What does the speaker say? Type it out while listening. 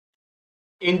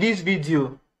In this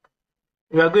video,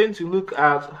 we are going to look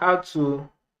at how to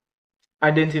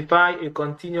identify a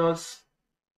continuous,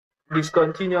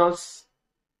 discontinuous,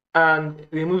 and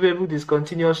removable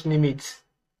discontinuous limit.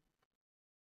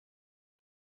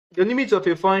 The limit of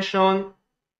a function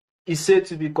is said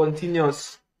to be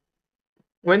continuous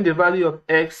when the value of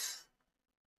x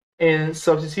in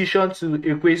substitution to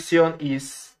equation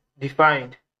is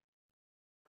defined,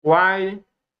 while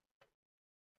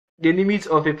the limit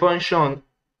of a function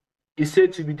is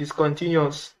said to be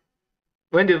discontinuous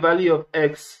when the value of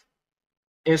x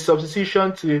in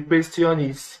substitution to a question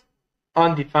is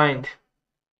undefined.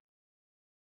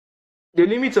 The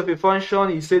limit of a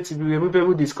function is said to be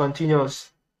removable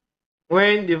discontinuous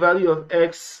when the value of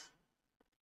x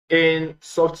in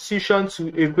substitution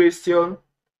to a question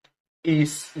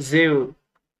is 0.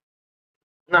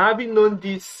 Now, having known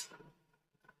these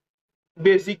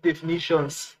basic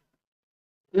definitions,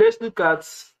 let's look at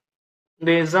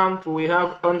the example we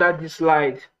have under this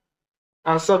slide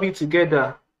and solve it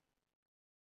together.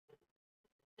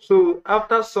 So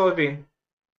after solving,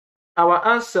 our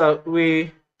answer will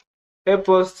help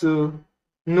us to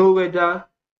know whether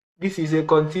this is a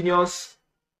continuous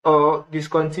or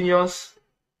discontinuous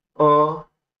or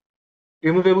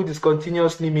removable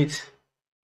discontinuous limit.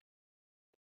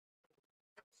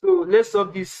 So let's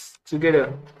solve this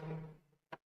together.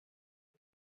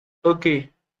 Okay.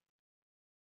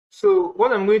 So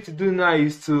what I'm going to do now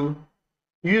is to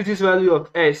use this value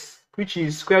of s, which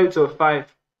is square root of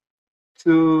 5.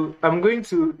 So I'm going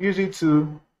to use it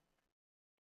to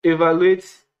evaluate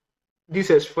this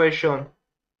expression.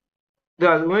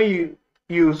 That when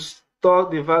you store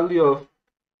the value of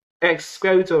x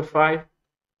square root of 5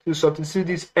 to substitute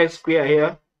this x square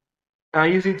here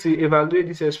and use it to evaluate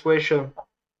this expression,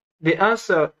 the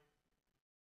answer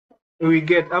we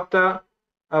get after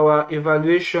our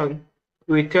evaluation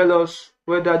will tell us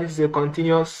whether this is a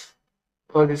continuous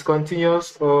or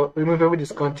discontinuous or removable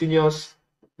discontinuous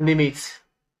limit.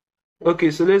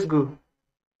 Okay, so let's go.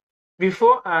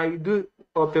 Before I do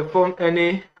or perform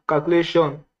any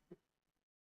calculation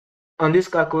on this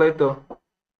calculator,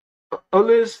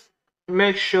 always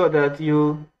make sure that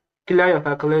you clear your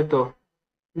calculator.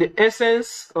 The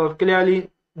essence of clearing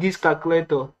this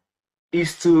calculator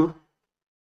is to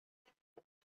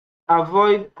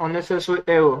avoid unnecessary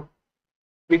error,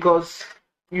 because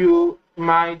you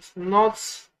might not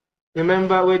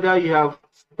remember whether you have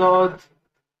stored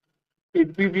a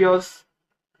previous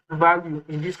value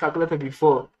in this calculator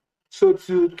before. So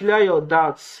to clear your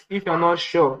doubts, if you're not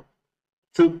sure,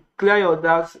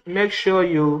 make sure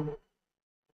you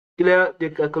clear the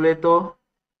calculator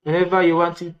whenever you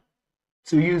want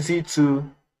to use it to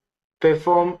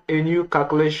perform a new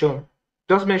calculation.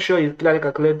 Just make sure you clear the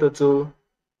calculator to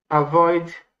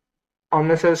avoid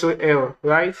unnecessary error,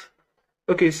 right?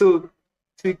 Okay, so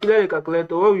to clear the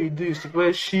calculator, what we do is to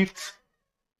press shift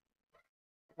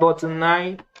button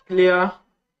 9, clear,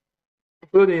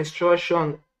 follow the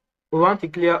instruction. We want to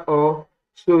clear all,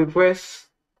 so we press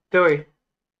 3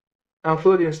 and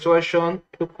follow the instruction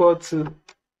equal to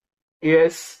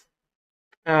yes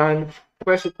and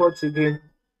press equal to again.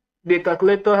 The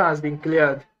calculator has been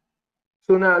cleared.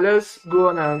 So now let's go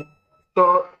on and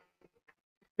store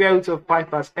square root of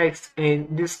 5 as x in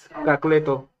this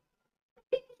calculator.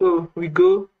 So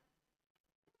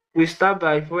we start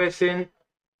by pressing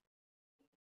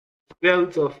square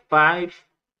root of 5.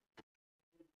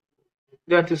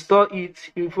 Then to store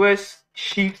it, you press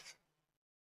shift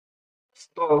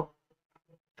store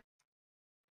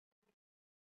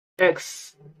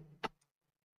x.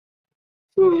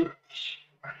 So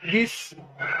this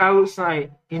arrow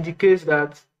sign indicates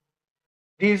that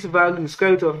this value,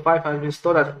 square root of 5, has been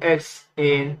stored as x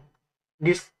in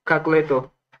this calculator.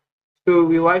 So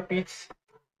we wipe it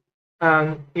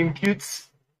and impute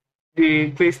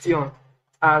the question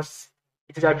as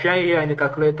it is appearing here in the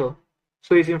calculator.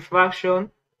 So it's in fraction.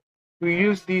 We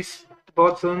use this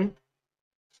button.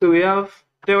 So we have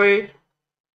 3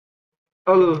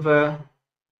 all over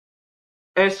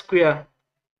x squared.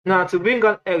 Now to bring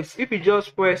out x, if you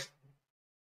just press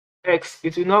x,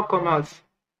 it will not come out,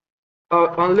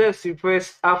 unless you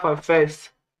press alpha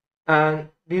first and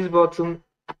this button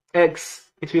x,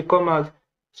 it will come out.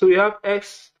 So we have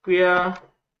x squared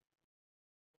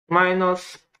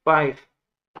minus 5.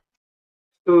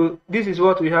 So this is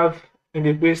what we have in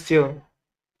the question.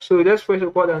 So let's press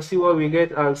record and see what we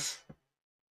get as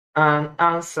an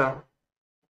answer.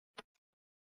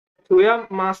 So we have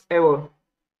mass error.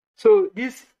 So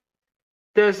this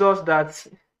tells us that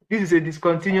this is a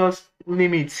discontinuous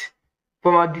limit.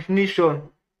 From our definition,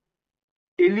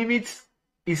 a limit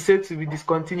is said to be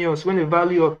discontinuous when the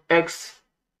value of x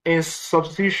in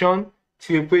substitution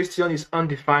to a question is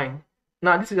undefined.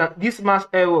 Now this math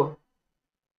error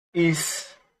is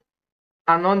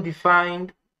an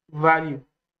undefined value,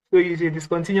 so it is a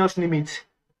discontinuous limit.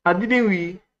 And didn't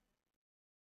we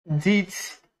did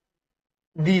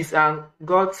this and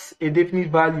got a definite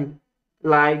value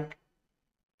like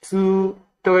 2,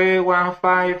 3, 1,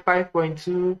 5,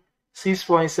 5.2,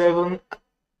 6.7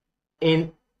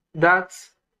 in that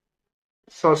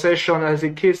succession, as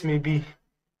the case may be?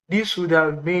 This would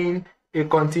have been a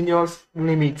continuous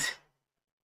limit.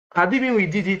 And even we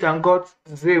did it and got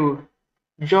 0,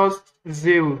 just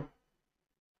 0,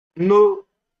 no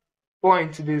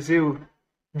point to the 0,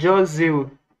 just 0,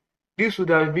 this would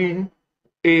have been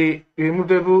a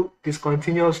removable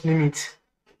discontinuous limit.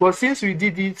 But since we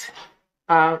did it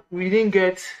and we didn't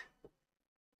get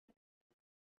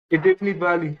a definite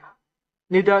value,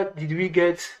 neither did we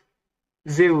get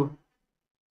 0,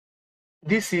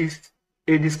 this is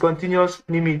a discontinuous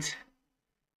limit,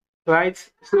 right?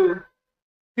 So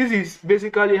this is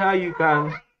basically how you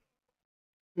can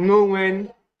know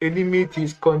when a limit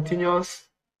is continuous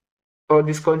or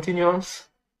discontinuous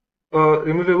or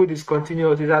removable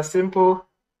discontinuous. It's as simple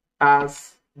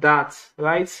as that,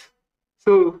 right?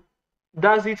 So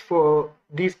that's it for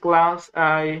this class.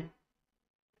 I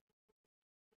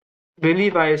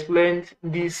believe I explained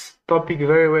this topic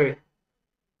very well.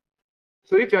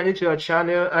 So if you're new to our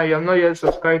channel and you're not yet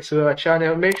subscribed to our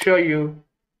channel, make sure you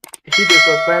hit the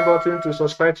subscribe button to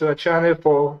subscribe to our channel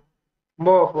for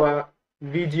more of our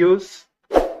videos.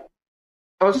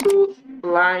 Also,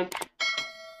 like,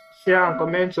 share and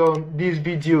comment on this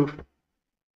video,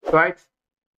 right?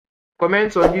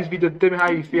 Comment on this video, tell me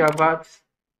how you feel about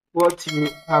what you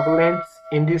have learned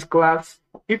in this class.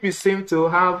 If you seem to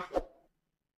have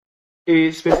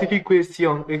a specific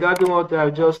question regarding what I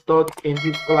just taught in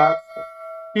this class,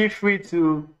 feel free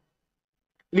to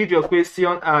leave your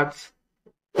question at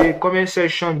the comment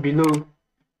section below.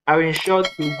 I will ensure to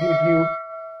give you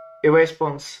a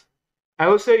response. I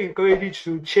also encourage you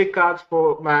to check out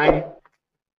for my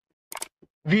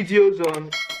videos on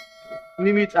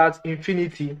limit at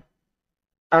infinity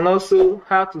and also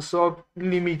how to solve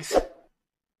limits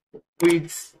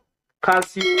with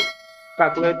Casio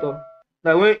calculator.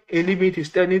 Now when a limit is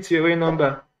turning to a real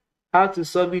number, how to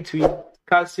solve it with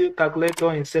Casio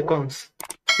calculator in seconds.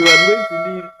 So I'm going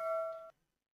to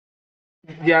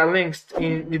leave their links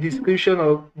in the description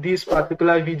of this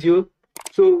particular video.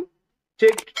 So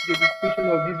check the description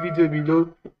of this video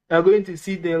below. You're going to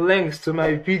see the links to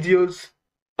my videos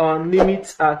on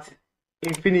limits at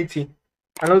infinity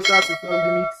and also how to solve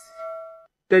limits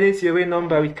turning to a real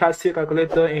number with Casio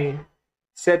calculator in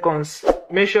seconds.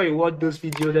 Make sure you watch those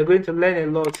videos. You're going to learn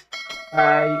a lot.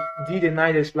 I did a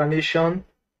nice explanation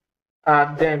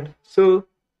at them. So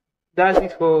that's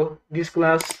it for this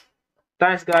class.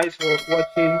 Thanks guys for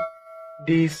watching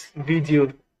this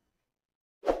video.